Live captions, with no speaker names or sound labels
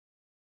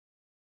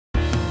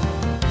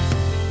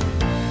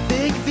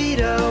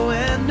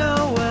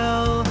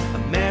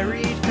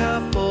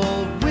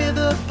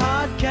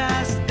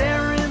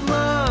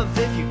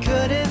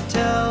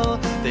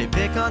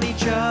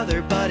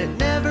other, but it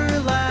never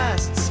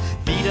lasts.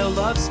 Vito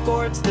loves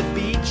sports, the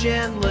beach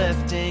and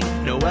lifting.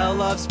 Noelle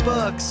loves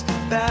books,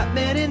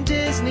 Batman and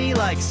Disney,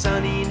 like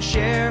Sonny and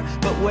Cher,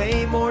 but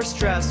way more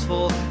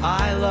stressful.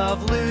 I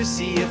love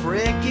Lucy, if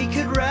Ricky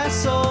could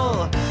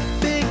wrestle.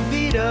 Big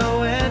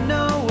Vito and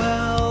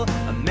Noelle,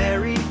 a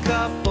married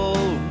couple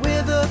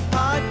with a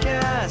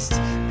podcast.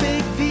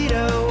 Big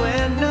Vito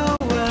and Noelle.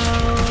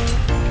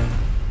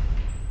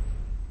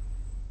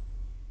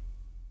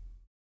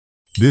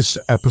 This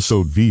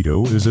episode,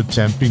 Vito is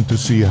attempting to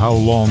see how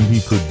long he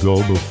could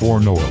go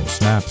before Noelle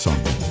snaps on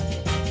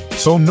him.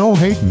 So no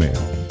hate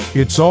mail.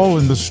 It's all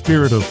in the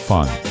spirit of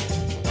fun.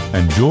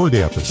 Enjoy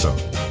the episode.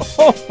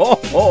 Ho, ho,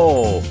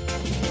 ho.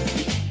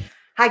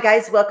 Hi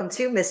guys, welcome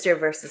to Mr.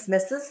 vs.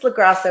 Mrs.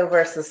 LaGrasso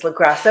vs.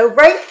 LaGrasso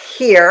right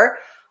here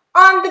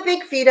on the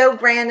Big Vito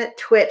brand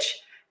Twitch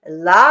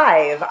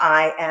Live.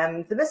 I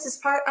am the Mrs.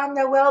 part. I'm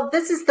Noelle.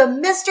 This is the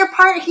Mr.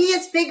 part. He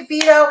is Big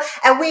Vito,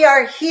 and we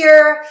are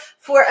here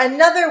for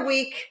another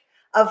week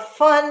of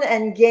fun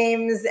and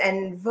games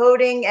and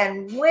voting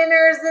and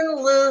winners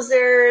and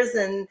losers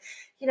and,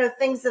 you know,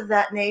 things of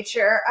that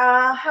nature.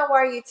 How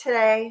are you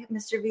today,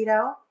 Mr.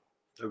 Vito?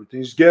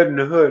 Everything's good in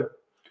the hood.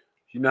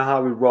 You know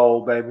how we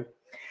roll, baby.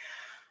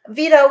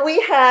 Vito, we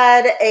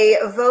had a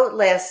vote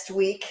last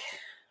week.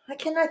 I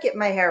cannot get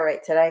my hair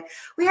right today.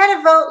 We had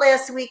a vote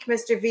last week,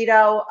 Mr.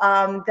 Vito,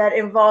 that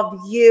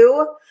involved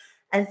you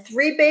and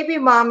 3 baby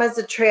mamas,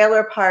 a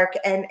trailer park,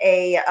 and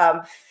a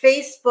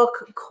Facebook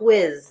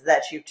quiz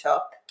that you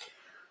took.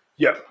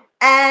 Yep.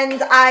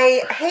 And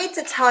I hate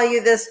to tell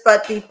you this,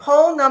 but the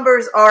poll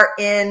numbers are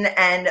in,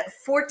 and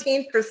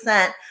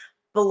 14%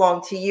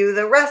 belong to you,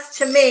 the rest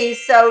to me.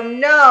 So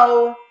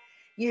no,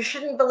 you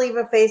shouldn't believe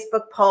a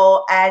Facebook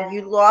poll, and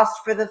you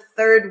lost for the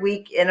 3rd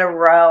week in a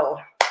row.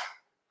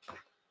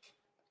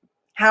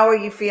 How are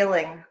you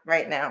feeling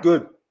right now?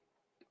 Good.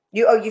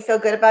 You feel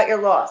good about your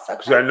loss?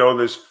 Because Okay. I know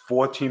there's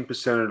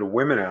 14% of the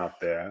women out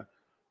there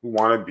who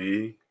want to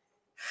be.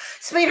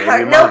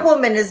 Sweetheart, baby no mom.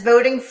 woman is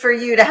voting for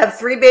you to have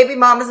 3 baby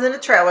mamas in a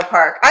trailer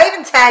park. I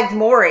even tagged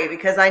Maury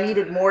because I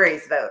needed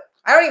Maury's vote.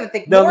 I don't even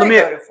think Now, Maury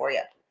voted for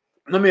you.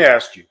 Let me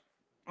ask you.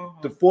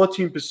 Mhm. The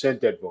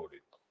 14% that voted,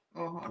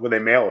 Mhm. were they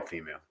male or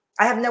female?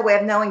 I have no way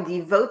of knowing.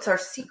 The votes are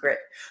secret.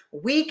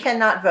 We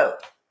cannot vote.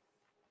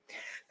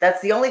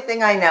 That's the only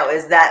thing I know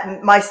is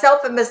that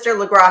myself and Mr.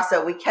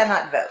 LaGrasso, we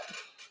cannot vote.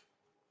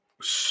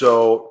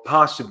 So,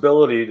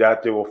 possibility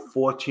that there were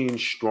 14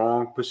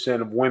 strong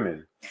 % of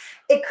women.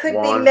 It could be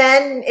One.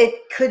 men.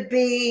 It could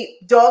be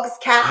dogs,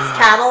 cats,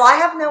 cattle. I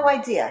have no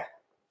idea.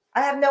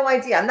 I'm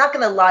not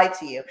going to lie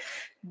to you.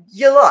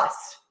 You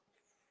lost.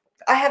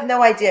 I have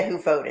no idea who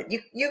voted.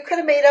 You could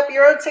have made up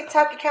your own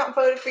TikTok account and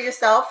voted for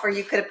yourself, or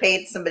you could have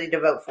paid somebody to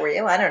vote for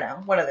you. I don't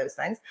know. One of those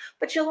things.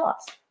 But you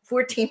lost.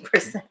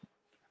 14%.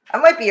 I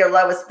might be your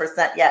lowest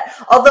percent yet.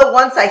 Although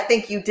once I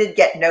think you did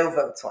get no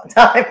votes one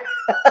time.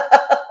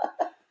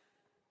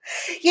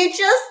 You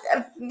just,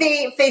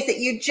 face it,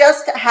 you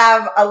just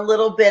have a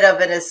little bit of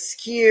an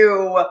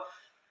askew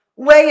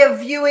way of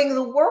viewing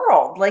the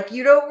world. Like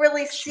you don't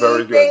really see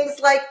very good. things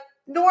like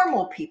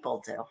normal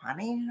people do,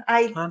 honey.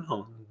 I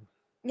know.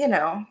 You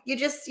know, you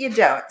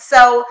don't.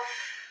 So,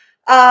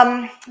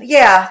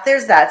 yeah,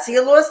 there's that. So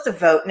you lost a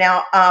vote.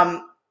 Now,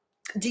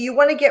 do you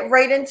want to get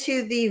right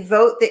into the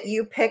vote that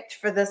you picked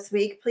for this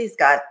week? Please,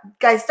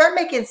 guys, start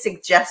making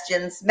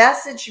suggestions.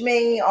 Message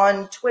me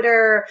on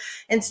Twitter,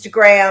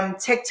 Instagram,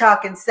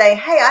 TikTok, and say,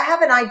 hey, I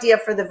have an idea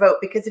for the vote.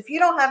 Because if you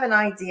don't have an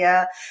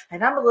idea,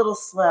 and I'm a little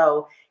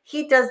slow,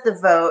 he does the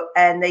vote,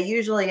 and they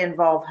usually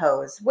involve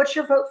hoes. What's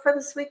your vote for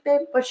this week,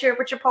 babe? What's your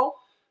poll?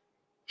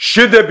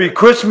 Should there be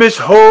Christmas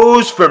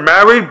hoes for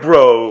married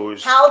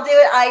bros? How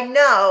did I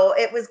know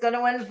it was going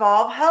to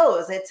involve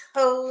hoes? It's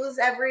hoes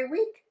every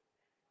week.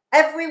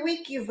 Every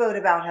week you vote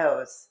about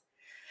hoes.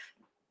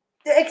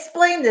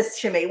 Explain this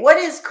to me. What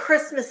is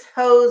Christmas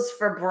hoes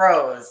for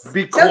bros?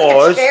 Because Sounds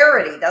like a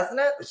charity, doesn't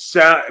it?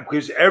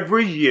 Because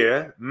every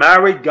year,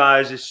 married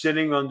guys are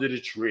sitting under the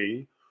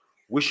tree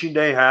wishing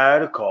they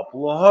had a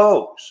couple of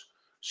hoes.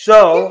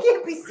 So, You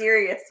can't be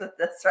serious with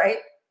this, right?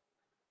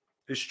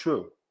 it's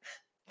true.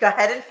 Go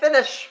ahead and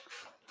finish.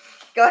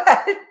 Go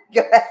ahead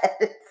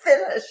and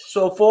finish.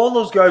 So for all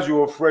those guys who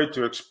are afraid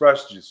to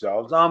express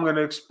yourselves, I'm going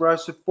to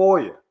express it for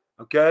you,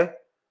 okay?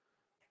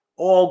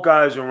 All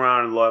guys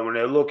around in life, when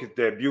they look at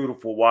their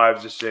beautiful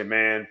wives, they say,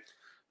 man,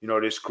 you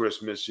know, this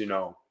Christmas, you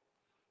know,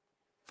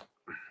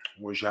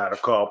 wish I had a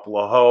couple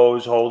of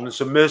hoes holding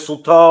some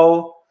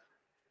mistletoe.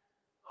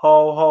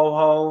 Ho, ho,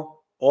 ho.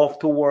 Off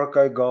to work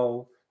I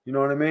go. You know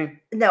what I mean?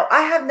 No,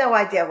 I have no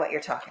idea what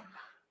you're talking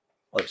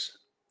about. Listen,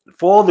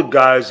 for all the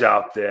guys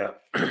out there,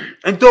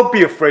 and don't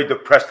be afraid to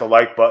press the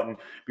like button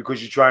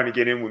because you're trying to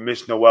get in with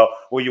Miss Noelle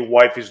or your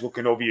wife is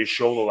looking over your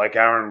shoulder like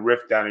Aaron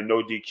Riff down in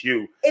No DQ.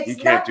 You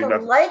It's can't not do the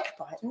nothing. like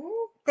button.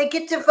 They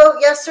get to vote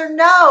yes or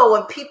no,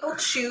 and people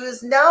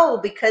choose no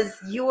because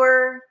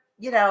your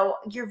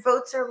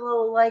votes are a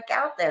little like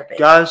out there, baby.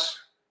 Guys,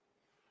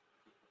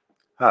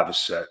 have a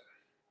set.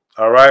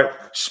 All right?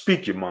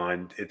 Speak your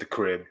mind at the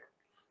crib.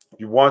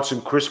 You want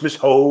some Christmas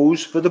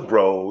hose for the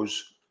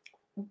bros.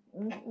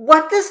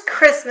 What does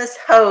Christmas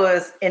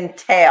hose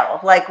entail?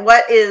 Like,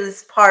 what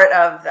is part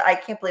of I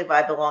can't believe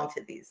I belong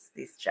to these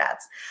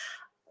chats.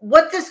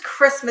 What does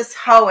Christmas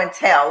hoe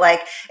entail?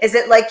 Like, is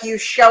it like you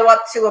show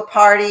up to a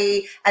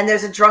party and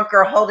there's a drunk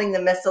girl holding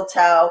the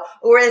mistletoe?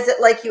 Or is it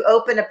like you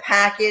open a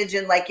package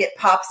and like it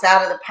pops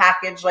out of the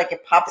package, like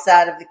it pops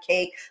out of the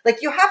cake?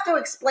 Like, you have to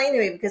explain to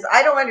me because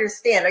I don't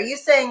understand. Are you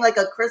saying like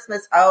a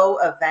Christmas hoe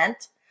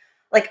event?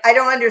 Like, I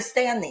don't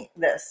understand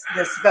this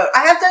vote.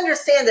 I have to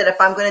understand it if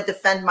I'm going to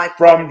defend my point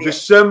From of view.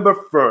 December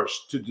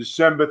 1st to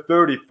December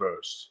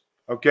 31st,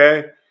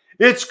 okay?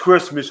 It's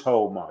Christmas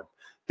hoe month.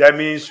 That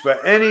means for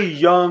any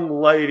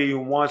young lady who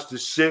wants to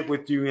sit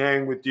with you,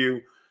 hang with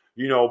you,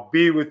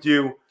 be with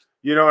you,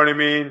 you know what I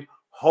mean?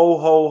 Ho,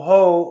 ho,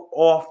 ho,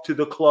 off to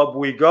the club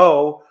we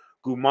go.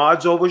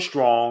 Gumad's over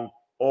strong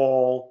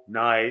all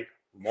night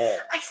long.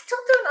 I still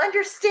don't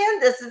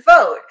understand this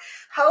vote.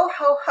 Ho,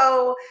 ho,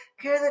 ho,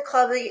 go to the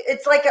club.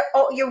 It's like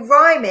you're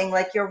rhyming,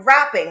 like you're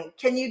rapping.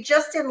 Can you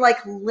just in like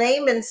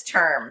layman's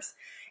terms,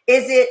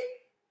 is it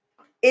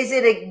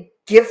a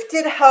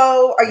gifted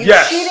hoe? Are you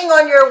cheating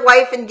on your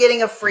wife and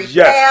getting a free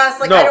pass?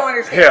 Like, no. I don't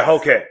understand. Here,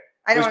 okay.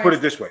 Let's put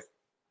it this way.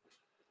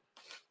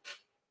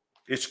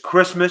 It's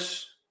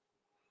Christmas,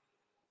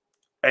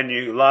 and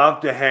you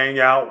love to hang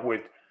out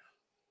with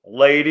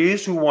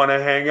ladies who want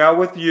to hang out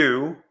with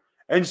you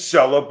and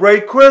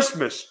celebrate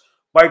Christmas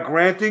by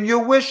granting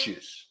your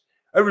wishes.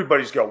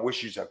 Everybody's got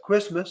wishes at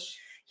Christmas.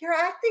 You're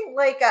acting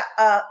like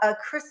a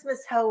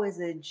Christmas hoe is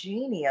a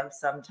genie of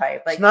some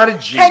type. Like, it's not a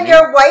genie. Can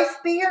your wife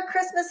be your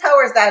Christmas hoe,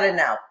 or is that a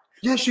no?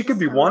 Yeah, she could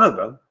be one of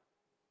them.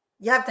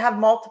 You have to have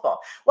multiple.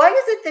 Why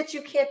is it that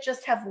you can't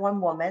just have one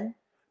woman?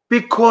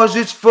 Because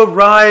it's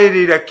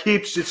variety that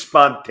keeps it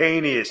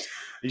spontaneous.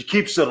 It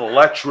keeps it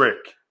electric.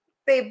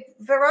 Babe,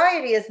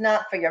 variety is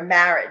not for your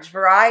marriage.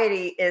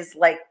 Variety is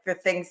like for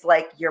things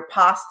like your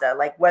pasta,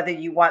 like whether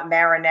you want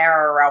marinara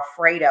or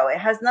Alfredo. It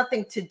has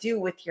nothing to do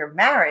with your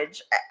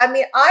marriage. I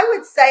mean, I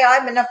would say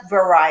I'm enough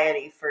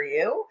variety for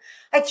you.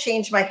 I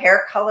change my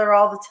hair color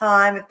all the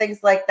time and things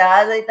like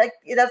that. Like,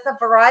 that's not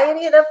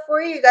variety enough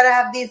for you. You got to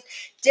have these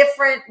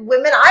different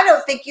women. I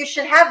don't think you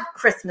should have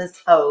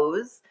Christmas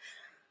hoes.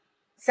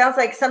 Sounds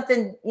like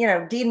something,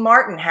 Dean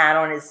Martin had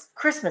on his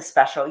Christmas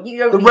special.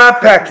 The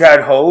Rat Pack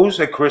had hoes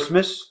at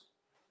Christmas.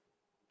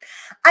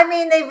 I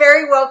mean, they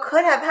very well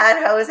could have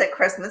had hoes at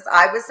Christmas.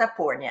 I was not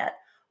born yet,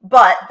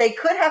 but they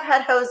could have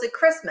had hoes at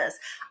Christmas.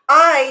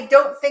 I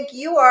don't think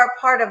you are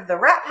part of the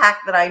Rat Pack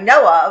that I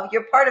know of.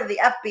 You're part of the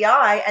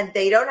FBI, and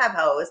they don't have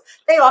hoes.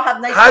 They all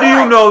have nice How wives.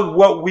 do you know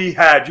what we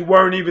had? You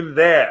weren't even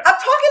there. I'm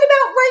talking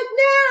about right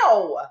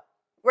now.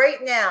 Right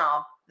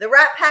now. The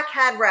Rat Pack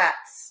had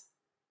rats.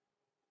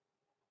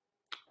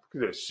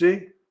 Look at this.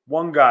 See?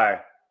 One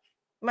guy.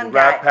 The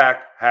Rat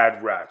Pack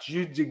had rats.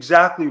 You're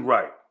exactly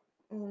right.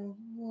 I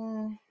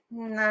don't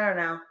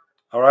know.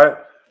 All right?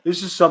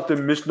 This is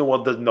something Miss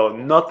Noel doesn't know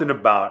nothing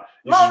about.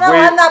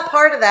 I'm not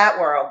part of that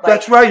world.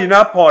 That's right. You're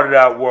not part of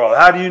that world.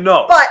 How do you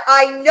know? But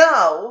I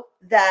know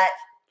that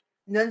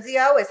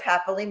Nunzio is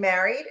happily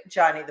married.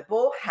 Johnny the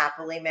Bull,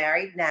 happily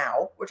married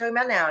now. We're talking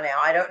about now.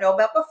 I don't know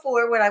about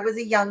before when I was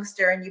a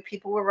youngster and you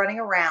people were running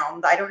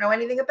around. I don't know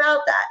anything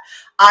about that.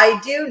 I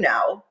do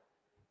know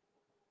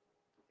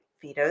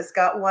Vito's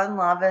got one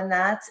love, and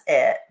that's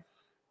it.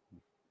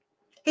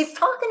 He's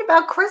talking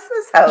about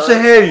Christmas hoes.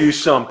 Say hey, you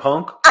some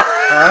punk.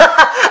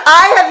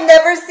 I have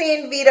never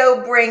seen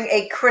Vito bring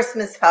a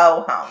Christmas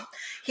hoe home.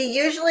 He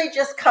usually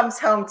just comes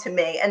home to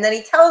me, and then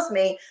he tells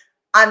me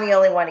I'm the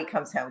only one he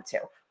comes home to.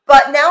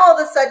 But now all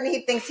of a sudden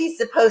he thinks he's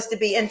supposed to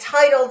be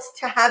entitled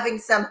to having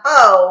some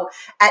hoe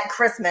at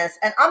Christmas,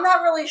 and I'm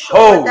not really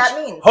sure what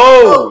that means.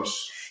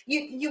 Hoes.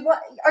 You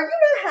want? Are you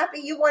not happy?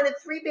 You wanted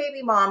 3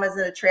 baby mamas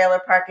in a trailer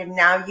park, and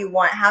now you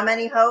want how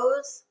many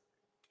hoes?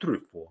 3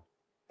 or 4.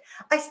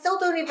 I still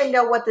don't even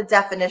know what the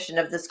definition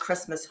of this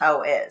Christmas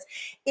hoe is.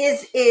 I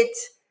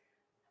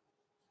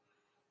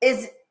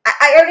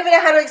don't even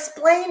know how to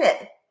explain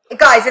it.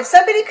 Guys, if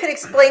somebody could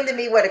explain to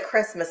me what a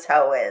Christmas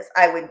hoe is,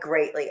 I would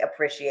greatly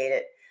appreciate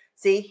it.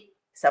 See,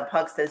 some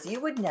punk says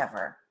you would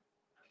never.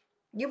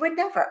 You would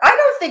never. I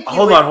don't think you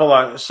would. Hold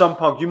on. Some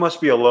punk, you must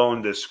be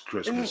alone this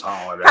Christmas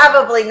holiday.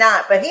 Probably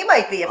not, but he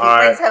might be if he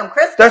brings home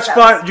Christmas. That's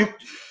fine.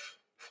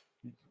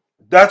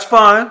 That's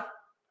fine.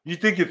 You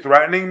think you're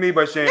threatening me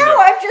by saying no,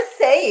 that? I'm just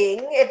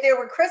saying if there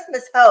were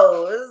Christmas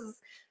hoes,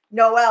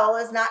 Noel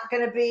is not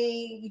going to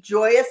be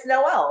joyous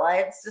Noel.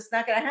 It's just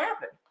not going to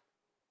happen.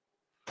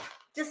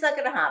 Just not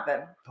going to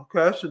happen.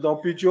 Okay, so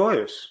don't be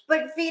joyous.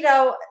 But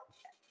Vito,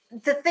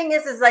 the thing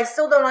is I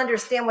still don't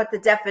understand what the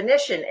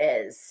definition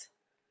is.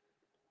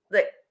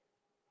 Like,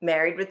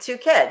 married with 2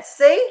 kids.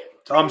 See?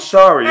 I'm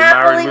sorry.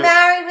 Happily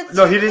married with 2 kids.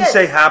 No, he didn't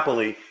say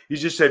happily. He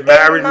just said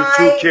married with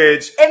 2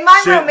 kids. In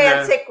my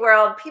romantic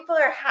world, people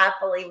are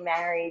happily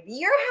married.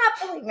 You're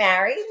happily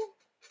married.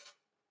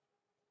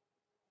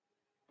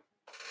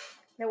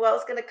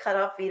 Noel's going to cut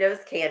off Vito's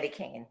candy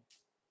cane.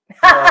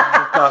 It's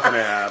not going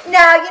to happen.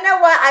 No, you know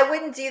what? I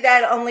wouldn't do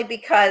that only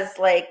because,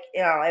 like,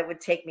 you know, it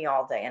would take me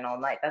all day and all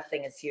night. That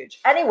thing is huge.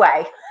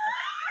 Anyway,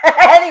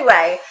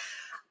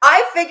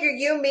 I figure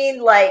you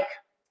mean like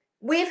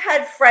we've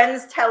had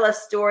friends tell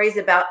us stories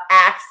about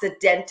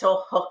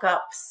accidental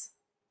hookups.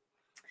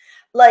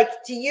 Like,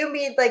 do you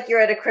mean like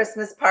you're at a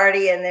Christmas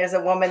party and there's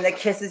a woman that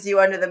kisses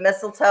you under the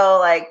mistletoe,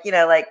 like, you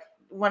know, like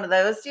one of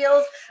those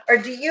deals? Or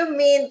do you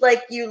mean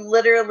like you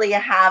literally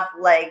have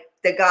like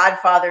the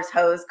Godfather's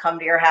hose come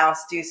to your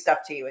house, do stuff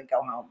to you, and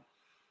go home?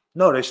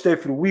 No, they stay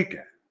for the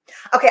weekend.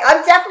 Okay,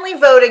 I'm definitely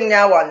voting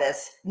no on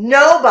this.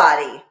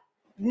 Nobody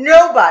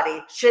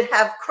should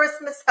have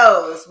Christmas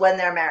hose when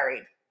they're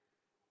married.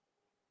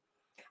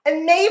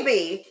 And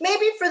maybe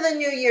for the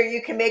new year,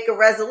 you can make a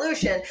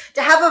resolution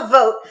to have a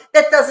vote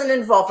that doesn't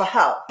involve a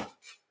hoe.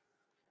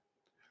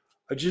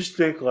 I just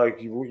think like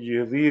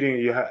you're leading,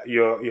 you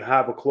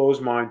have a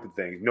closed mind to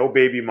things. No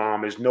baby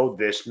mamas, no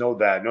this, no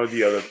that, no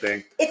the other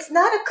thing. It's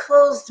not a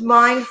closed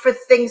mind for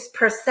things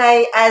per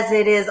se, as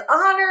it is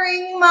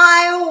honoring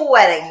my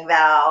wedding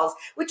vows,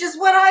 which is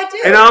what I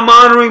do. And I'm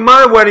honoring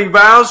my wedding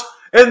vows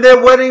and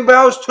their wedding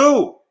vows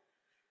too.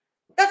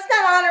 That's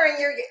not honoring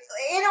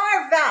in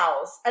our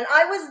vows. And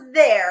I was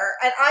there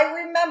and I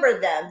remember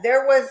them.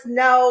 There was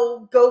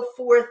no go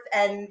forth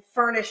and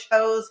furnish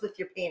hose with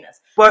your penis.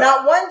 But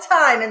not one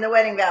time in the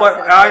wedding vows.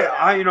 But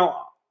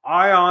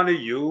I honor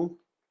you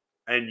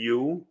and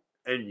you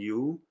and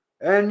you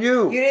and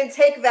you. You didn't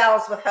take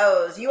vows with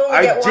hose. You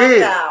only get one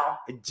vow.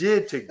 I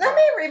did take vows. Let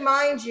me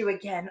remind you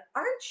again.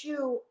 Aren't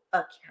you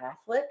a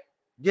Catholic?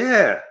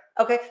 Yeah.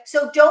 Okay.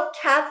 So don't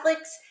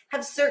Catholics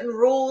have certain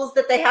rules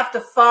that they have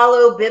to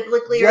follow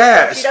biblically?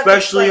 Yeah,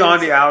 especially on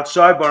the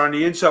outside, but on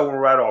the inside when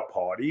we're at our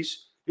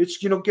parties, it's,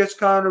 gets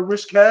kind of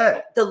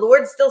risque. The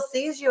Lord still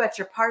sees you at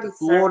your parties,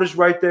 The Lord is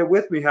right there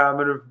with me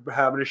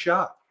having a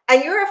shot.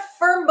 And you're a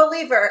firm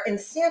believer in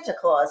Santa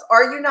Claus,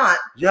 are you not?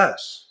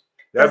 Yes.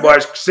 That's why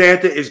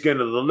Santa is going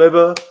to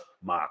deliver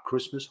my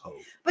Christmas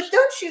hose. But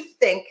don't you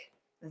think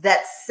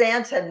that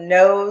Santa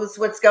knows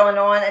what's going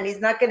on and he's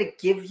not going to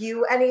give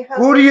you any hose?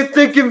 Who do you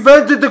think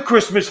invented the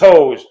Christmas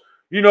hose?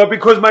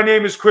 Because my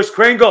name is Kris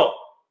Kringle.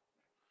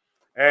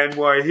 And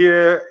we're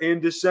here in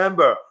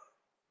December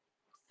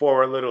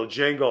for a little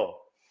jingle.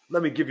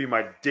 Let me give you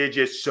my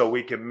digits so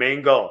we can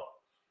mingle.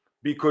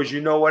 Because you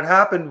know what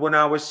happened when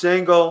I was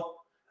single?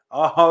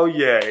 Oh,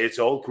 yeah, it's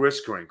old Kris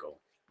Kringle.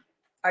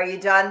 Are you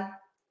done?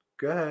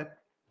 Go ahead.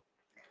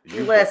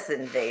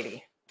 Listen,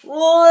 Beatty.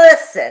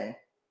 Listen.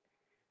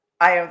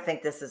 I don't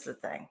think this is a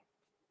thing.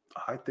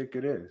 I think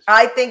it is.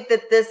 I think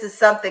that this is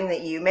something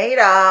that you made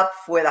up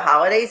for the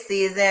holiday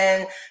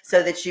season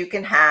so that you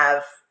can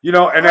have. And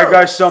that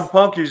guy, some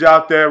punkies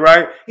out there,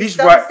 right? He's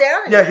right.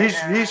 Yeah,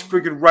 he's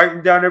freaking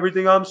writing down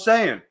everything I'm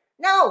saying.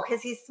 No,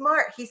 because he's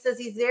smart. He says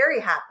he's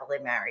very happily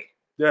married.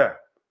 Yeah,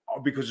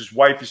 because his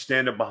wife is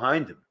standing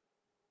behind him.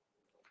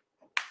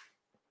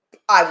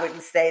 I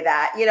wouldn't say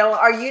that.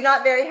 Are you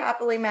not very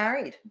happily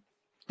married?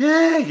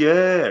 Yeah.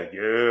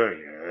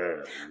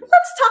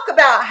 Let's talk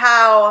about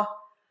how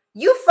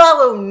you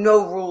follow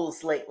no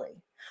rules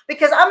lately.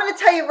 Because I'm going to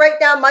tell you right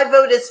now, my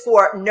vote is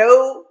for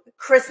no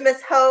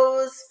Christmas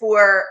hose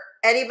for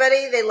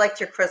anybody. They liked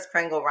your Kris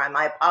Kringle rhyme.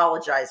 I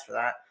apologize for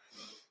that.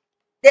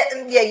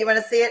 Yeah, you want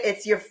to see it?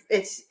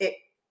 It's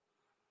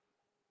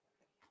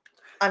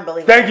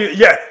unbelievable. Thank you.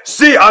 Yeah.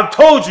 See, I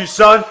told you,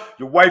 son.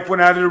 Your wife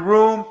went out of the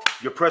room.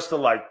 You pressed the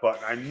like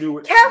button. I knew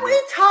it. Can we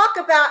talk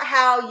about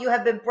how you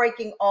have been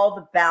breaking all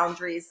the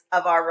boundaries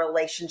of our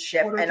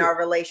relationship and our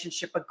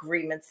relationship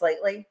agreements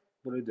lately?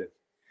 What did I do?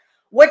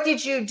 What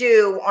did you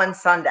do on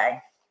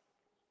Sunday?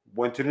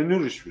 Went to the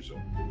nudist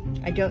resort.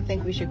 I don't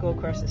think we should go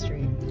across the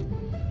street.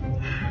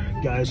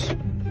 Guys,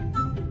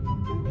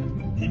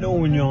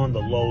 when you're on the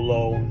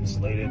low, it's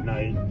late at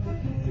night,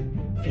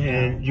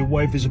 and your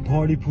wife is a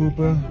party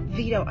pooper?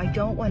 Vito, I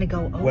don't want to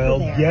go over there. Well,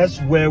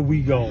 guess where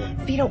we going?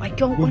 Vito, I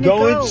don't want to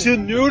go. We're going to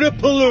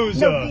Nudapalooza.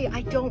 No, Vito,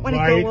 I don't want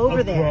to go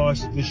over there. Right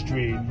across the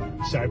street.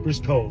 Cypress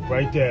Cove,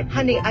 right there. People.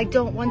 Honey, I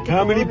don't want to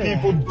How go many over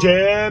people there.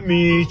 dare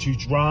me to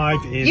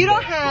drive in You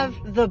don't have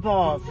the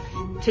balls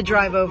to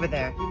drive over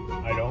there.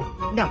 I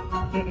don't? No.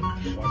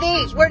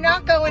 Babe, we're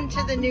not going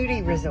to the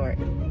nudie resort.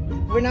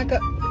 We're not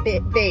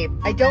babe,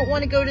 I don't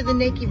want to go to the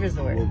Naked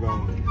resort. We're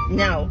going.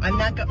 No, I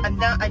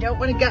don't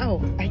want to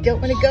go. I don't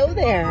want to go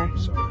there.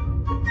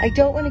 Sorry. I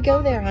don't want to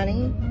go there,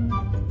 honey.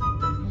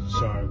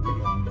 Sorry, we're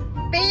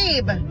going.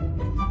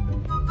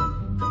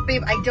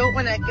 Babe, I don't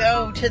want to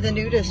go to the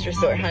nudist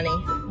resort, honey.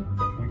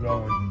 We're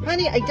going.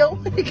 Honey, I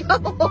don't want to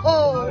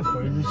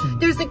go.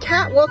 There's a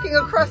cat walking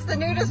across the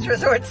nudist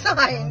resort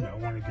sign. I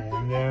want to go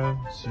in there,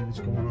 see what's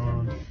going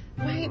on.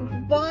 Wait,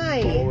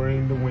 why?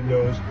 Lowering the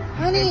windows.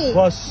 Honey. And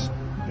plus,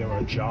 there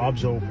are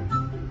jobs open.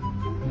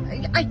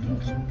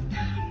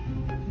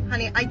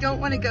 Honey, I don't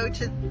want to go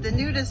to the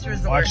nudist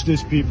resort. Watch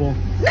this, people.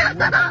 No,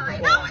 I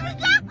don't want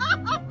to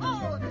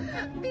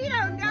go.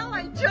 Vito, no,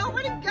 I don't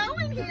want to go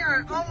in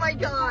here. Oh my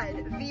God,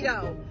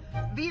 Vito,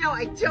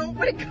 I don't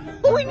want to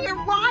go in here.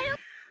 Why?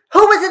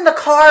 Who was in the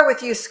car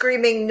with you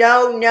screaming,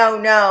 no, no,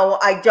 no,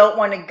 I don't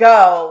want to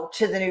go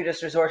to the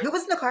nudist resort? Who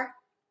was in the car?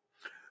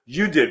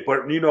 You did,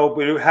 but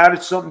but it had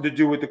something to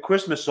do with the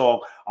Christmas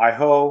song. I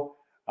ho,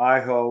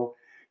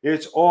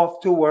 it's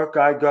off to work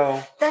I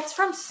go. That's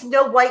from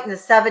Snow White and the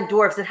Seven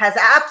Dwarfs. It has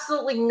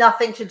absolutely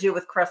nothing to do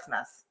with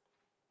Christmas.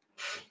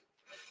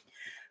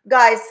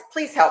 Guys,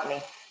 please help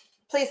me.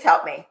 Please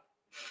help me.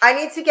 I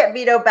need to get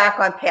Vito back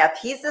on path.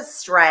 He's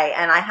astray,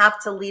 and I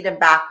have to lead him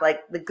back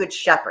like the good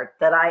shepherd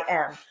that I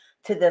am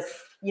to this,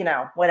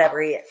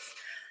 whatever he is.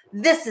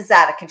 This is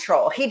out of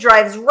control. He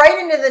drives right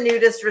into the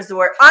nudist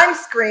resort. I'm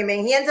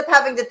screaming. He ends up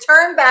having to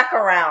turn back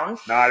around.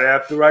 Not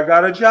after I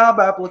got a job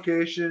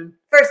application.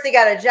 First, he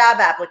got a job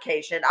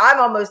application. I'm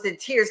almost in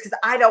tears because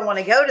I don't want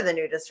to go to the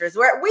nudist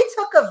resort. We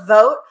took a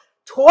vote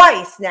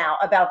twice now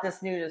about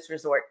this nudist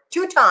resort,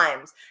 2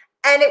 times.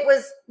 And it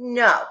was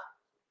no.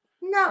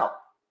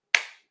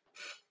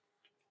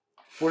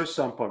 What does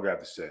Sun Punk have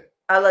to say?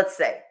 Let's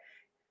say.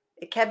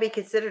 It can be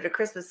considered a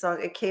Christmas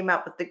song. It came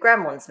out with the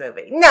Gremlins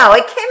movie. No,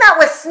 it came out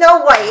with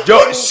Snow White.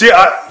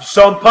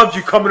 Sun Punk,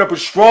 you coming up with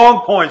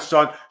strong points,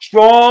 son.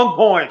 Strong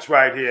points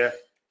right here.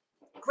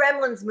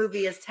 Gremlins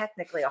movie is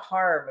technically a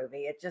horror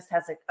movie. It just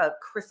has a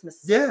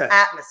Christmas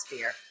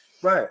atmosphere.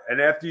 Right. And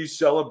after you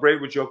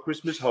celebrate with your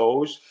Christmas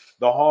hose,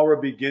 the horror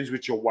begins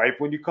with your wife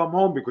when you come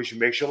home because she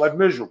makes your life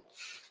miserable.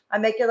 I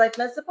make your life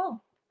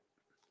miserable?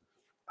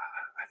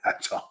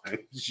 At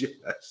times,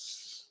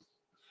 yes.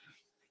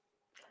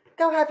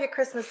 Go have your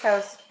Christmas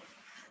house.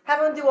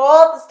 Have them do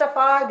all the stuff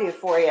I do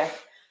for you.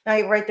 Now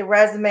you write the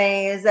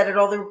resumes, edit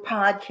all the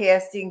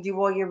podcasting, do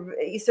all your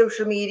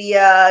social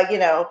media,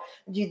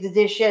 do the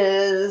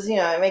dishes,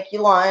 make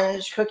you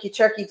lunch, cook your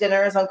turkey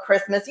dinners on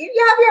Christmas.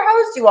 You have your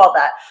host do all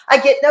that. I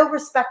get no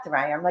respect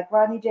around here. I'm like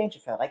Rodney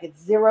Dangerfield. I get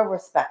 0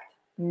 respect.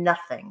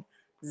 Nothing.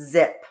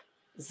 Zip.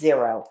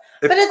 0.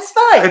 But it's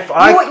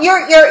fine.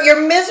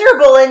 You're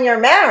miserable in your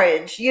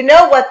marriage. You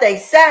know what they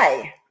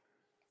say.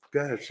 Go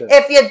ahead, sir.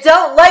 If you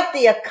don't like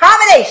the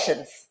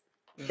accommodations,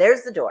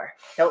 there's the door.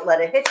 Don't let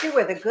it hit you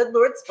where the good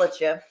Lord splits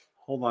you.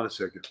 Hold on a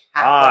second.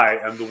 I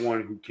am the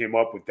one who came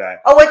up with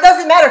that. Oh, it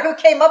doesn't matter who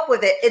came up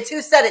with it. It's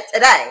who said it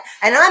today.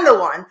 And I'm the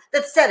one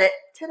that said it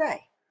today.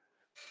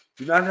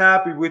 You're not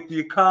happy with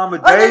the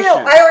accommodation.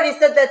 Oh, no. I already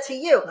said that to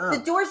you. No.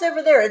 The door's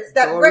over there. It's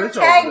that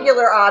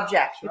rectangular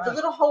object with the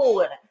little hole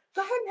in it.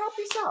 Go ahead and help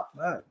yourself.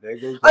 Right, there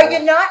goes Are you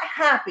not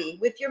happy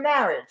with your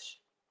marriage?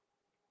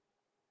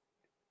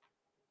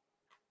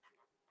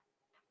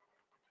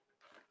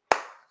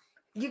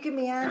 You give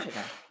me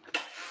angina.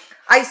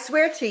 I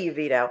swear to you,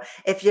 Vito,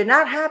 if you're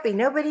not happy,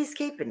 nobody's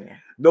keeping you.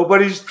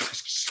 Nobody's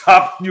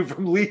stopping you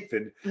from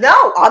leaving.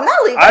 No, I'm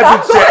not leaving.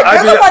 I'm good.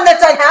 You're the one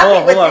that's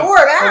unhappy with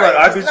your marriage.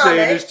 I've been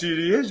saying this to you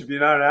years. If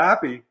you're not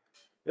happy,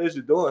 there's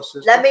the door,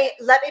 sister. Let me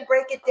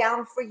break it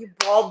down for you,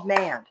 bald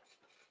man.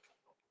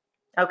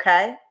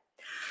 Okay?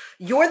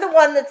 You're the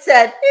one that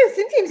said, oh,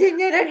 sometimes I'm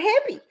not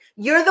unhappy.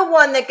 You're the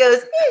one that goes,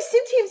 oh,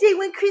 sometimes I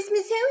want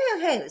Christmas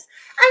ho-ho-hos.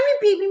 I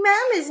want baby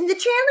mamas in the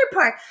trailer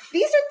park.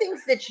 These are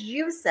things that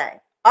you say.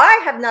 I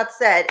have not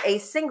said a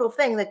single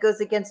thing that goes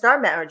against our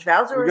marriage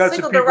vows or a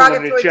single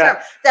derogatory term.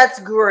 That's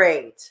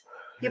great.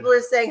 People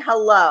are saying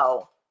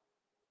hello.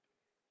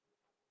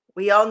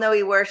 We all know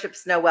he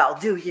worships Noel.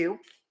 Do you?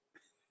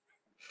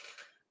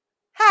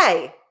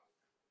 Hey.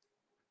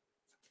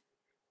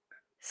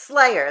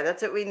 Slayer,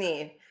 that's what we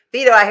need.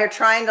 Vito out here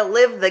trying to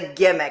live the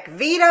gimmick.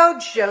 Vito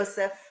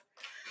Joseph,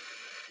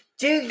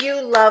 do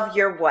you love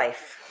your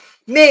wife?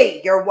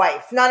 Me, your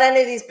wife. Not any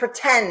of these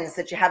pretends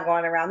that you have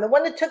going around. The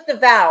one that took the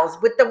vows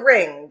with the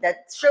ring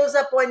that shows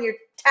up on your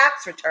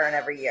tax return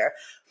every year.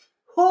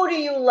 Who do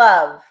you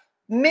love?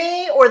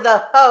 Me or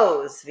the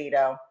hose,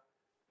 Vito?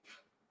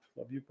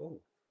 Love you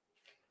both.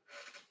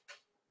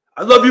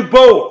 I love you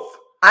both.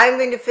 I'm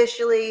going to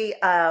officially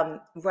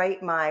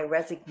write my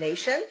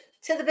resignation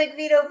to the Big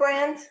Vito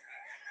brand.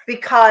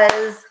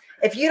 Because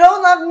if you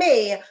don't love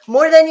me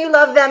more than you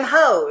love them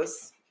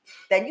hoes,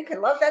 then you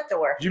can love that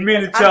door. You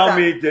mean to tell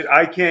me that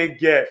I can't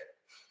get,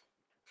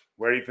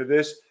 ready for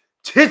this,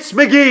 Tits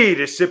McGee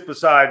to sit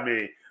beside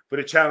me for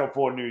the Channel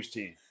 4 news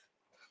team?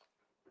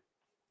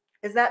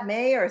 Is that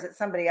me or is it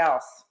somebody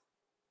else?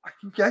 I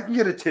can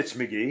get a Tits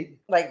McGee.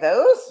 Like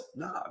those?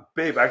 Nah,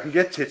 babe, I can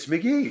get Tits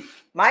McGee.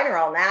 Mine are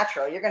all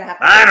natural. You're going to have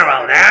to. Mine are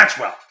all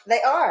natural.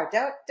 They are.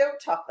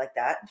 Don't talk like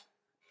that.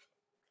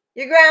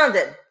 You're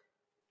grounded.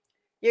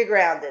 You're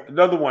grounded.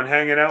 Another one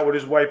hanging out with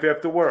his wife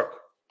after work.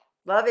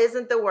 Love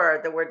isn't the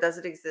word. The word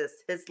doesn't exist.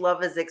 His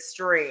love is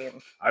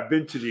extreme. I've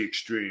been to the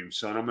extreme,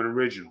 son. I'm an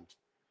original.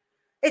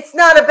 It's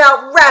not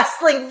about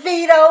wrestling,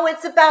 Vito.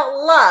 It's about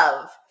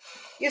love.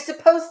 You're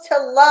supposed to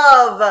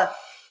love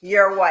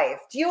your wife.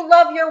 Do you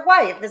love your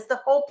wife is the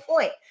whole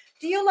point.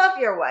 Do you love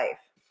your wife?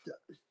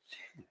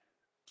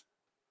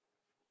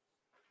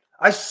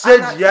 I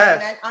said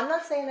yes. I'm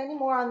not saying any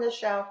more on this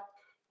show.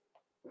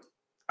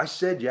 I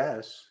said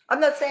yes. I'm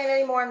not saying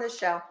any more on this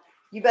show.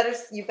 You better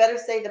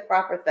say the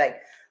proper thing.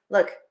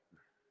 Look.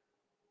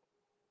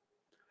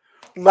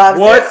 loves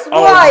What his a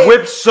wife.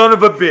 whip son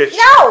of a bitch.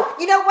 No,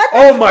 you know what? Oh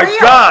That's my real.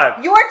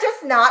 God. You're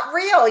just not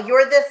real.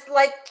 You're this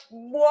like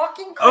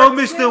walking Oh, cartoon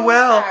Mr.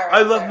 Well,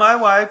 I love character. my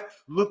wife.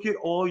 Look at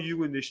all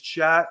you in this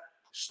chat,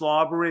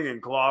 slobbering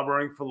and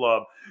clobbering for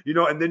love. You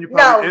know, and then you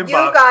probably No,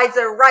 inbox. you guys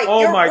are right.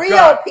 Oh You're my real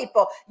God.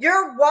 people.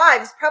 Your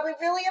wives probably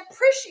really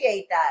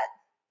appreciate that.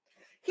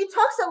 He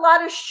talks a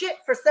lot of shit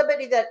for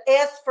somebody that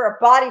asked for a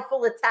body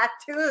full of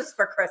tattoos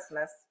for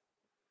Christmas.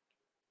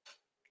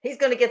 He's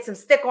going to get some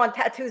stick-on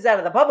tattoos out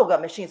of the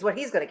bubblegum machine is what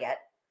he's going to get.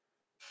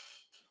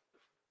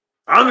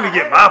 I'm going to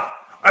get my,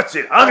 that's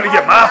it. I'm going to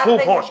get my full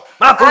portion.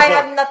 My full I portion.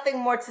 have nothing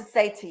more to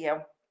say to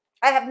you.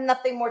 I have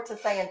nothing more to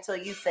say until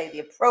you say the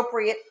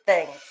appropriate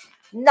things.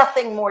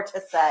 Nothing more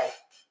to say.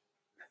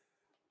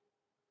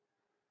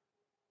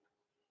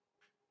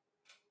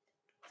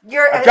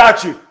 I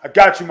got you. I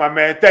got you, my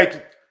man. Thank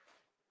you.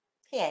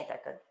 He ain't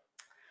that good.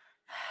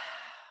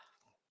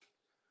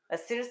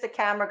 As soon as the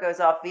camera goes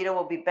off, Vito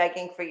will be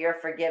begging for your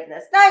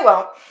forgiveness. No, he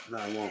won't. No,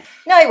 I won't.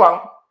 No, he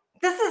won't.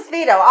 This is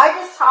Vito. I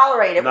just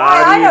tolerate it. Not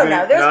Why? I don't even-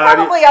 know. There's not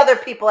probably other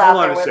people out Hold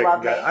on there a who would second, love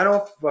me. guys. I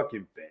don't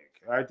fucking beg.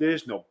 All right,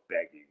 there's no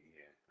begging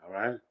here. All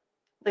right,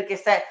 Like you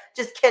said,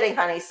 just kidding,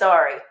 honey.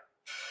 Sorry.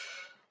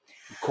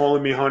 you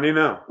calling me honey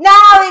now? No,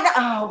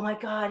 oh my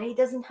God, he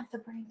doesn't have the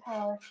brain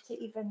power to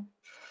even.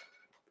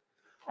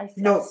 I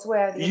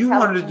swear. The You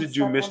wanted to intelligence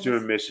do level Mr.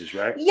 is- and Mrs.,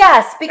 right?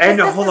 Yes, because And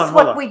this hold is on,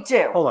 what hold on. we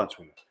do. Hold on,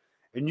 sweetheart.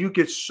 And you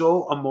get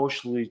so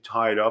emotionally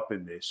tied up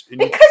in this. And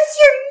Because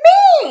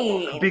you're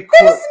mean. Because-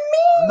 that is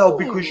mean. no,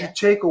 because you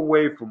take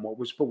away from what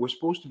we're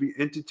supposed to be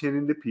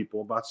entertaining the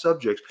people about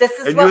subjects. This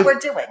is and what you're- we're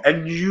doing.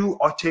 And you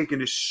are taking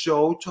this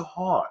so to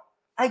heart.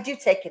 I do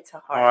take it to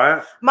heart. All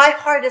right? My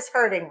heart is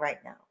hurting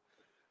right now.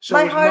 So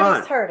My is heart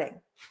mine. is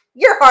hurting.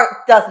 Your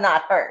heart does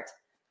not hurt.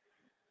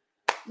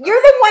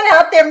 You're the one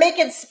out there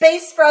making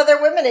space for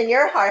other women in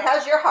your heart.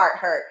 How's your heart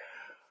hurt?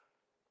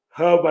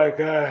 Oh my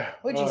God.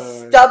 Would you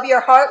stub your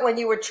heart when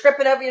you were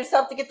tripping over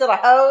yourself to get to the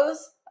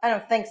hose? I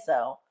don't think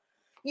so.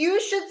 You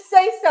should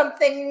say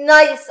something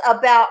nice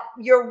about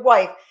your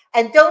wife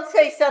and don't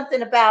say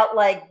something about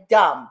like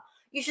dumb.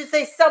 You should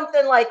say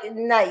something like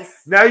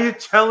nice. Now you're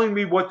telling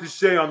me what to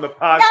say on the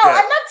podcast. No, I'm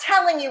not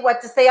telling you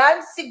what to say.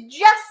 I'm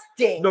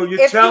suggesting. No, you're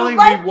If you telling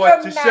like me what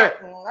your to say.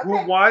 mountain, Well,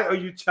 okay? why are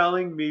you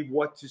telling me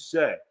what to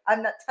say?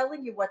 I'm not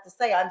telling you what to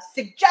say. I'm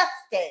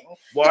suggesting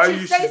Why that are you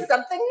you say su-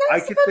 something I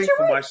nice can about think your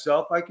for wife.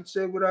 myself. I can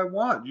say what I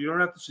want. You don't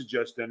have to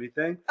suggest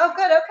anything. Oh,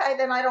 good. Okay,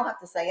 then I don't have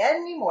to say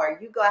any more.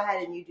 You go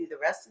ahead and you do the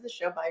rest of the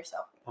show by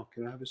yourself. Oh,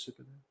 can I have a sip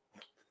of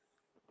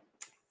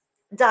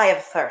that? Die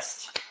of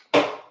thirst.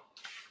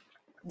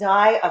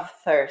 Die of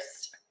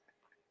thirst.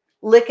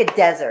 Lick a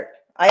desert.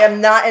 I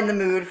am not in the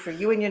mood for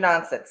you and your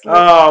nonsense.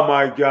 Oh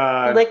my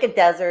God. Lick a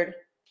desert.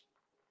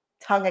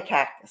 Tongue a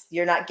cactus.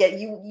 You're not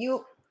getting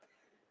you.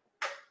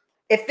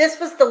 If this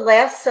was the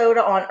last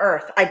soda on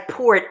earth, I'd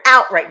pour it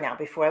out right now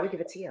before I would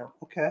give it to you.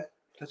 Okay,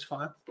 that's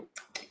fine.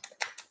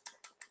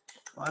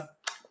 Fine.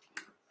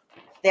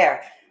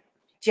 There.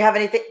 Do you have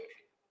anything?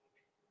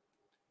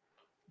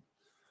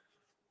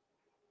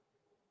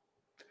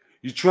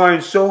 You're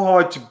trying so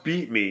hard to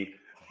beat me,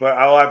 but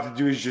all I have to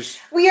do is just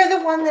We are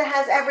the one that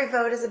has every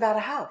vote is about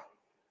a hoe.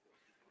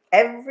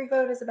 Every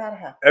vote is about a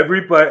hoe.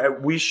 everybody.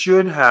 We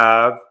should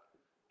have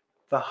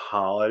the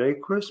holiday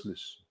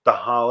Christmas, the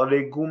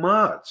holiday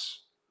gumats.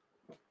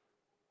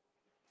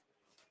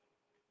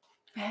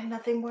 I have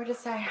nothing more to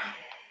say.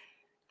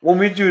 When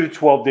we do the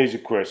 12 days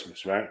of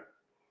Christmas, right?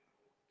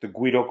 The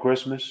Guido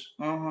Christmas,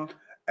 Mm-hmm.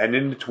 and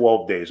in the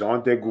 12 days,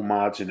 aren't there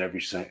gumats in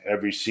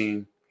every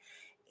scene?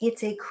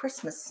 It's a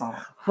Christmas song.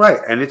 Right,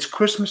 and it's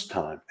Christmas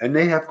time, and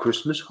they have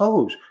Christmas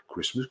hoes,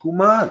 Christmas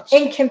gumats.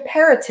 In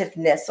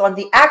comparativeness, on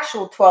the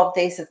actual 12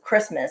 days of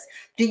Christmas,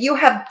 do you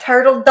have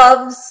turtle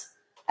doves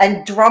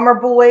and drummer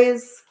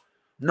boys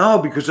No,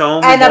 because I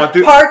only and a want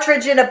the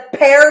partridge in a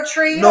pear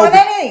tree? No, on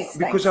any of these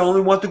because things? I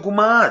only want the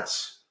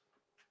gumats.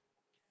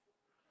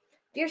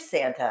 Dear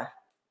Santa,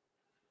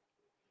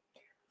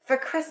 for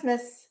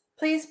Christmas,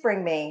 please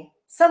bring me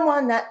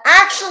someone that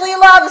actually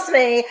loves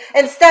me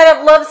instead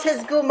of loves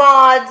his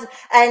goumods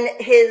and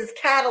his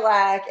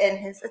Cadillac and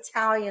his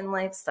Italian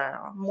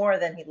lifestyle more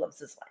than he loves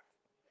his wife.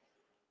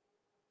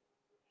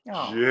 Did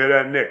Oh. you hear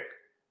that, Nick?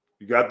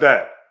 You got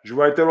that? Did you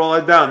write that all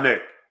that down,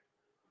 Nick?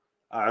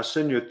 I'll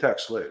send you a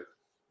text later.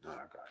 No, I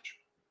got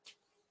you.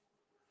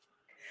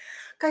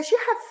 Guys, you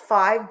have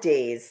 5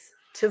 days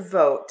to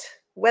vote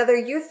whether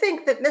you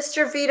think that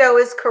Mr. Vito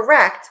is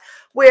correct,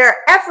 where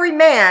every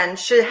man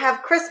should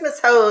have Christmas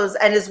hose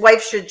and his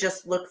wife should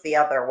just look the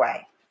other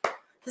way.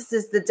 This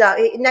is the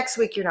next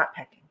week. You're not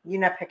picking.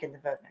 You're not picking the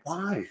vote next week.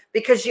 Why?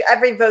 Because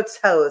every vote's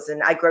hose,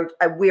 and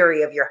I'm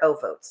weary of your hoe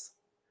votes.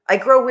 I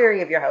grow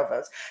weary of your hoe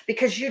votes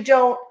because you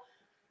don't.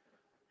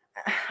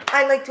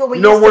 I like when we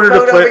You know used one to of the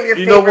vote over your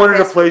you know favorite one of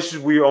the fast- places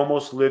we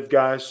almost lived,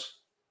 guys.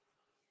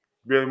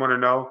 Really want to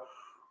know?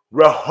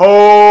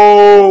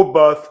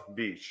 Rehoboth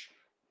Beach.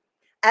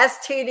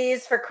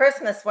 STDs for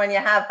Christmas when you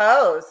have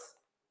hose.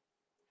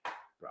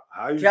 Bro,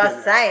 how you Just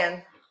gonna-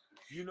 saying.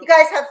 You know, You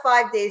guys have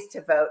 5 days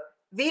to vote.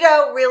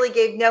 Vito really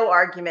gave no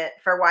argument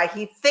for why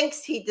he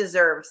thinks he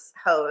deserves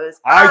hose.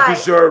 I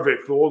deserve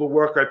it for all the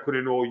work I put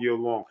in all year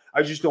long.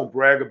 I just don't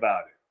brag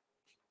about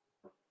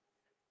it.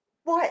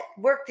 What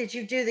work did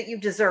you do that you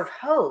deserve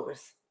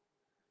hose?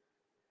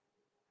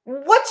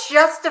 What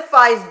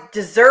justifies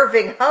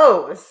deserving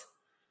hose?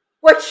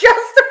 What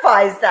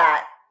justifies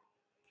that?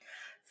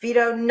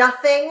 Vito,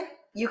 nothing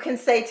you can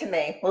say to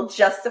me will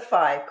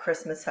justify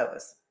Christmas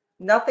hose.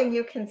 Nothing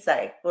you can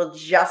say will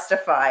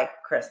justify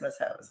Christmas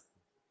hose.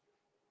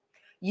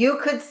 You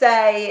could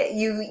say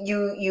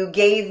you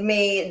gave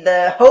me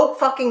the Hope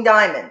fucking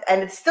diamond,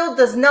 and it still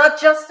does not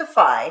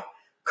justify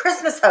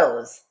Christmas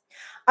hose.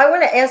 I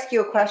want to ask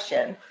you a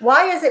question.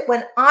 Why is it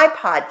when I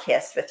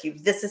podcast with you,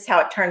 this is how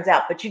it turns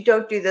out, but you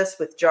don't do this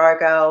with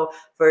Jargo,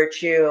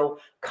 Virtue,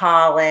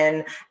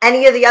 Colin,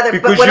 any of the other?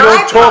 Because but when you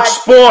don't talk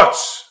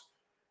sports.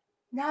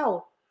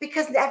 No,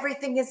 because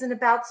everything isn't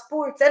about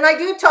sports. And I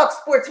do talk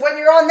sports. When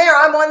you're on there,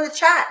 I'm on the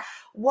chat.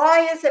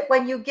 Why is it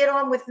when you get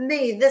on with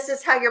me, this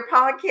is how your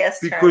podcast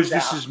turns out? Because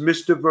this is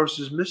Mr.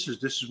 versus Mrs.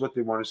 This is what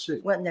they want to see.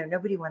 Well, no,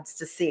 nobody wants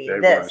to see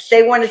this.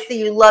 They want to see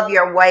you love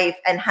your wife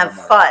and have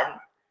fun.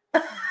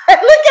 Look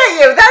at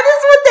you. That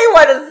is what they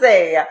want to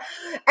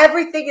see.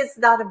 Everything is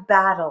not a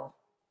battle.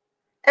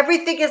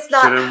 Everything is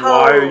not so then hose.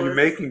 Why are you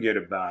making it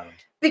a battle?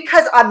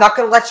 Because I'm not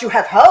going to let you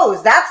have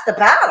hose. That's the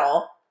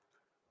battle.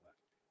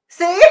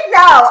 See? No,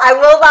 I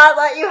will not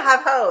let you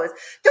have hose.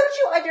 Don't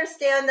you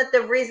understand that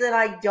the reason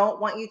I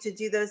don't want you to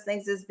do those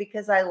things is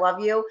because I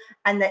love you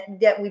and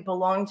that we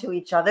belong to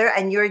each other,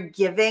 and you're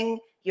giving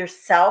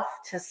yourself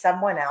to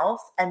someone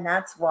else, and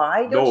that's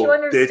why? Don't you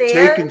understand?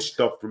 They're taking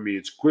stuff from me.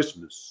 It's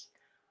Christmas.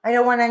 I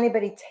don't want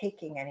anybody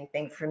taking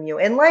anything from you.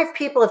 In life,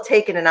 people have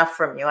taken enough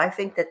from you. I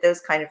think that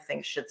those kind of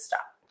things should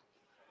stop.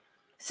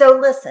 So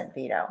listen,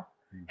 Vito.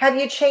 Have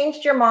you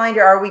changed your mind,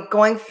 or are we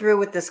going through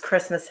with this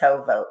Christmas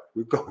hoe vote?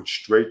 We're going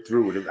straight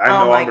through with it. I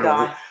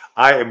know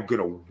I am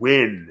going to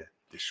win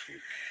this week.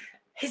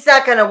 He's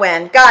not going to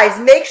win. Guys,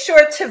 make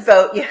sure to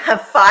vote. You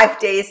have 5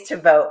 days to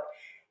vote.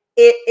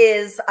 It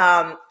is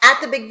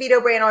at the Big Vito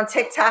Brand on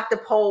TikTok. The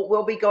poll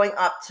will be going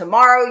up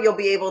tomorrow. You'll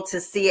be able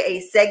to see a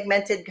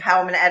segmented, how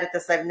I'm going to edit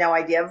this, I have no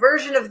idea,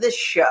 version of this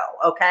show,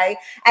 okay?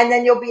 And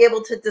then you'll be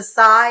able to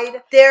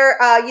decide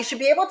you should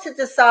be able to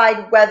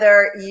decide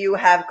whether you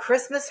have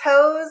Christmas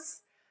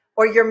hose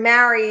or you're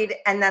married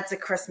and that's a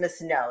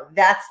Christmas no.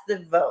 That's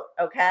the vote,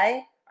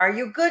 okay? Are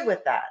you good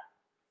with that?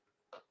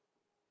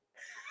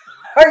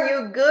 Are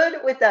you good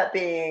with that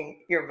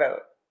being your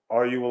vote?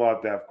 Are you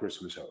allowed to have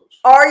Christmas hose?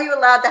 Are you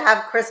allowed to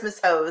have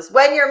Christmas hose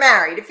when you're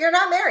married? If you're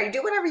not married,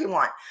 do whatever you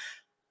want.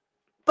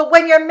 But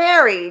when you're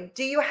married,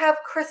 do you have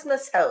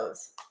Christmas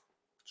hose?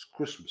 It's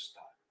Christmas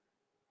time.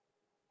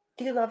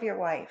 Do you love your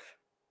wife?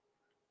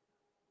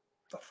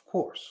 Of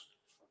course.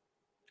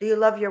 Do you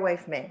love your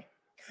wife, me?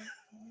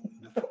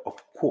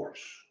 Of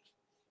course.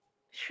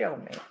 Show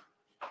me.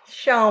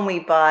 Show me,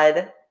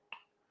 bud.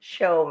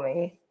 Show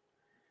me.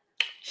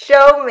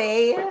 Show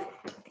me.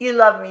 You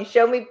love me.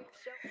 Show me.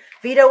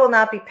 Vito will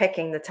not be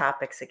picking the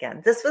topics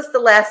again. This was the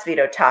last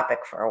Vito topic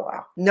for a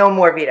while. No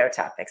more Vito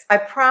topics. I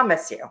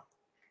promise you.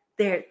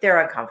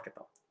 They're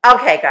uncomfortable.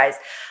 Okay, guys,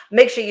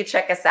 make sure you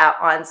check us out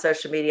on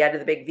social media under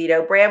the Big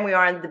Vito Brand. We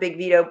are on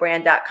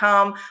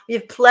thebigvitobrand.com. We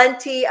have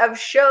plenty of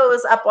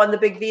shows up on the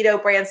Big Vito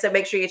Brand, so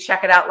make sure you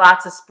check it out.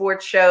 Lots of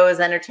sports shows,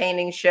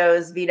 entertaining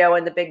shows. Vito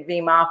and the Big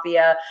V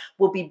Mafia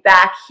will be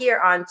back here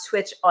on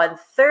Twitch on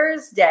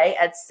Thursday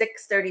at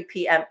 6:30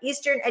 p.m.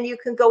 Eastern, and you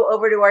can go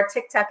over to our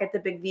TikTok at the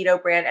Big Vito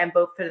Brand and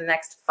vote for the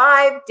next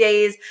 5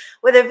 days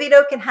whether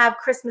Vito can have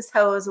Christmas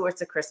hose or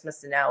it's a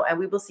Christmas no. And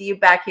we will see you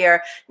back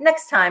here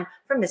next time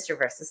for Mr.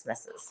 versus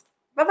Mrs.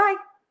 Bye-bye.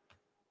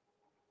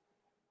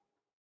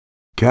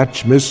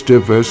 Catch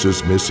Mr.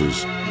 vs.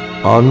 Mrs.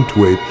 on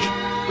Twitch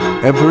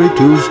every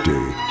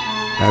Tuesday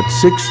at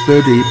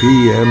 6:30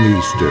 p.m.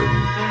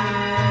 Eastern.